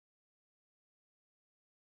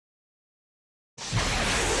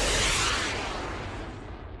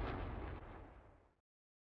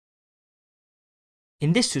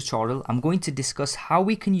In this tutorial, I'm going to discuss how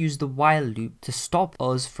we can use the while loop to stop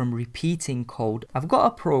us from repeating code. I've got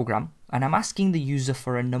a program and I'm asking the user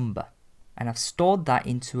for a number, and I've stored that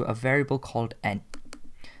into a variable called n.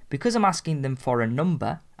 Because I'm asking them for a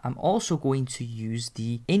number, I'm also going to use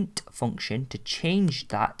the int function to change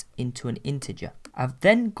that into an integer. I've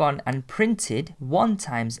then gone and printed 1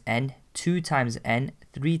 times n, 2 times n,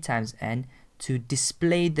 3 times n to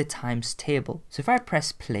display the times table. So if I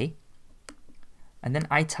press play, and then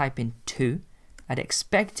I type in 2, I'd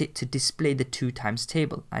expect it to display the 2 times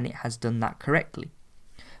table, and it has done that correctly.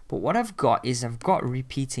 But what I've got is I've got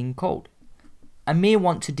repeating code. I may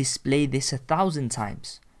want to display this 1,000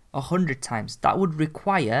 times, 100 times. That would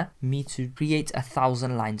require me to create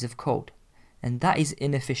 1,000 lines of code, and that is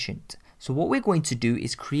inefficient. So what we're going to do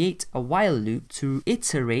is create a while loop to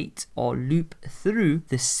iterate or loop through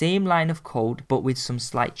the same line of code but with some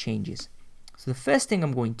slight changes. So the first thing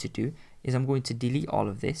I'm going to do is I'm going to delete all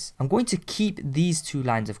of this. I'm going to keep these 2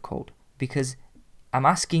 lines of code because I'm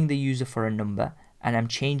asking the user for a number and I'm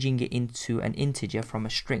changing it into an integer from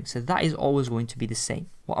a string. So that is always going to be the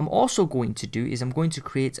same. What I'm also going to do is I'm going to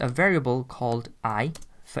create a variable called I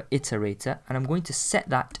for iterator, and I'm going to set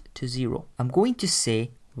that to 0. I'm going to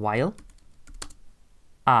say while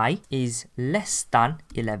I is less than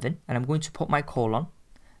 11, and I'm going to put my colon.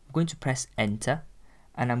 I'm going to press enter,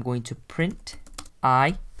 and I'm going to print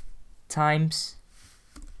I times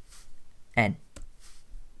n.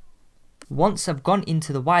 Once I've gone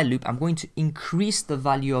into the while loop, I'm going to increase the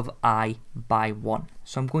value of I by 1.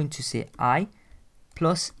 So I'm going to say I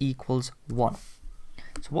plus equals 1.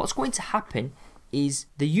 So what's going to happen is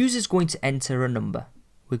the user is going to enter a number.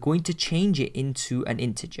 We're going to change it into an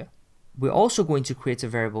integer. We're also going to create a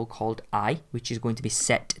variable called I, which is going to be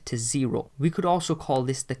set to 0. We could also call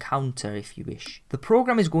this the counter if you wish. The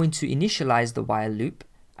program is going to initialize the while loop,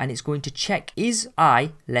 and it's going to check, is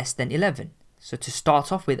I less than 11? So to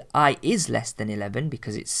start off with, I is less than 11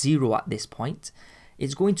 because it's 0 at this point.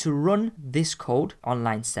 It's going to run this code on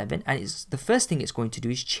line 7, and the first thing it's going to do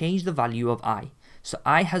is change the value of I. So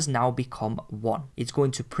I has now become 1. It's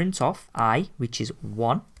going to print off I, which is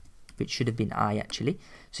 1, which should have been I actually.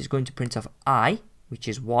 So it's going to print off I, which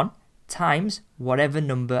is 1, times whatever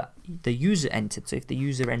number the user entered. So if the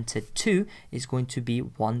user entered 2, it's going to be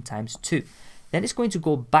 1 times 2. Then it's going to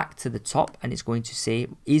go back to the top and it's going to say,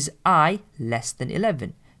 is I less than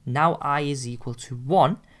 11? Now I is equal to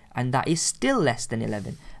 1, and that is still less than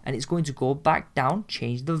 11. And it's going to go back down,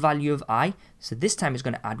 change the value of I. So this time it's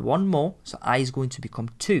going to add 1 more, so I is going to become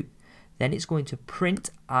 2. Then it's going to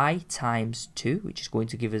print I times 2, which is going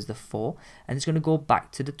to give us the 4. And it's going to go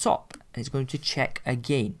back to the top, and it's going to check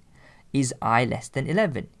again. Is I less than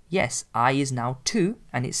 11? Yes, I is now 2,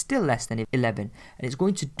 and it's still less than 11. And it's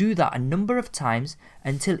going to do that a number of times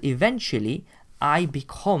until eventually I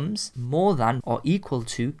becomes more than or equal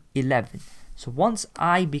to 11. So once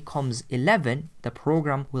I becomes 11, the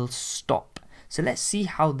program will stop. So let's see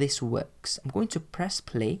how this works. I'm going to press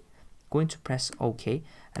play, going to press OK,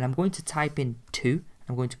 and I'm going to type in 2.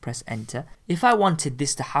 I'm going to press enter. If I wanted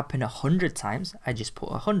this to happen 100 times, I just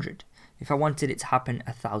put 100. If I wanted it to happen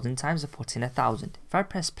 1,000 times, I put in 1,000. If I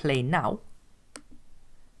press play now,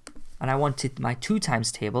 and I wanted my 2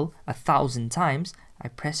 times table 1,000 times, I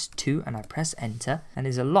press 2 and I press enter, and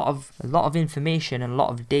there's a lot of information and a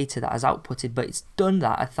lot of data that is outputted, but it's done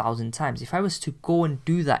that 1,000 times. If I was to go and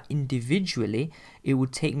do that individually, it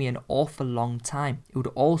would take me an awful long time. It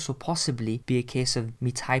would also possibly be a case of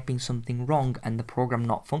me typing something wrong and the program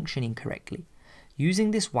not functioning correctly.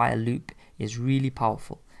 Using this while loop is really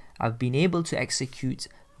powerful. I've been able to execute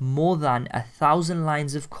more than 1,000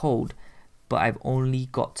 lines of code, but I've only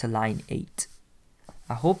got to line 8.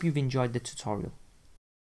 I hope you've enjoyed the tutorial.